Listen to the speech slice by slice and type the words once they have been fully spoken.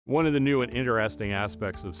One of the new and interesting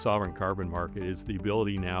aspects of sovereign carbon market is the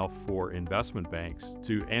ability now for investment banks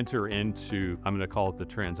to enter into, I'm going to call it the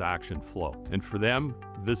transaction flow. And for them,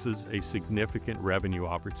 this is a significant revenue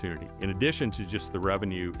opportunity. In addition to just the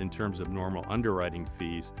revenue in terms of normal underwriting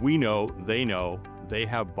fees, we know they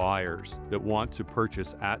have buyers that want to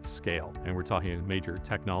purchase at scale. And we're talking major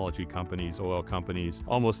technology companies, oil companies,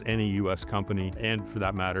 almost any US company, and for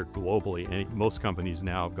that matter, globally. Most companies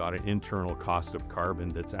now have got an internal cost of carbon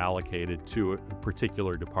that's allocated to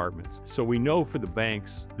particular departments. So we know for the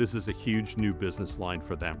banks, this is a huge new business line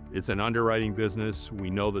for them. It's an underwriting business. We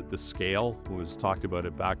know that the scale was talked about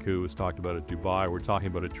at Baku, was talked about at Dubai. We're talking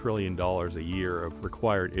about $1 trillion a year of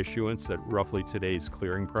required issuance at roughly today's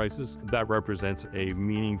clearing prices. That represents a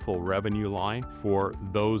meaningful revenue line for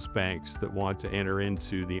those banks that want to enter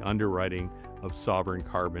into the underwriting of sovereign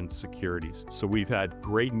carbon securities. So we've had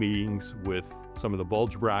great meetings with some of the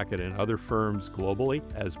bulge bracket and other firms globally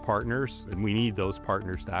as partners, and we need those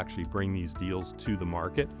partners to actually bring these deals to the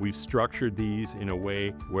market. We've structured these in a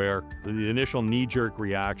way where the initial knee-jerk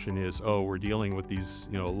reaction is, oh, we're dealing with these,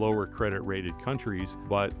 lower credit rated countries,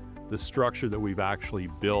 but the structure that we've actually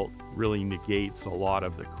built really negates a lot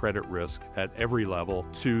of the credit risk at every level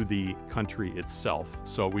to the country itself.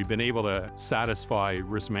 So we've been able to satisfy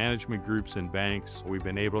risk management groups and banks. We've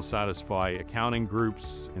been able to satisfy accounting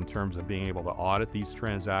groups in terms of being able to audit these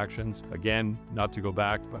transactions. Again, not to go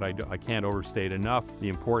back, but I can't overstate enough the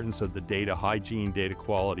importance of the data hygiene, data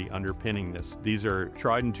quality underpinning this. These are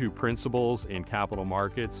tried and true principles in capital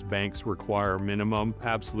markets. Banks require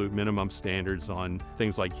absolute minimum standards on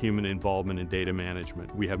things like human involvement in data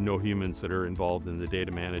management. We have no humans that are involved in the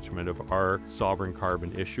data management of our sovereign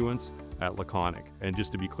carbon issuance at Laconic. And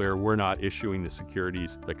just to be clear, we're not issuing the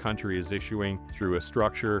securities. The country is issuing through a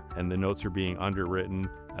structure, and the notes are being underwritten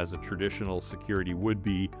as a traditional security would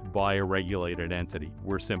be by a regulated entity.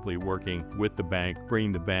 We're simply working with the bank,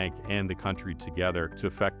 bringing the bank and the country together to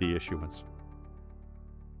effect the issuance.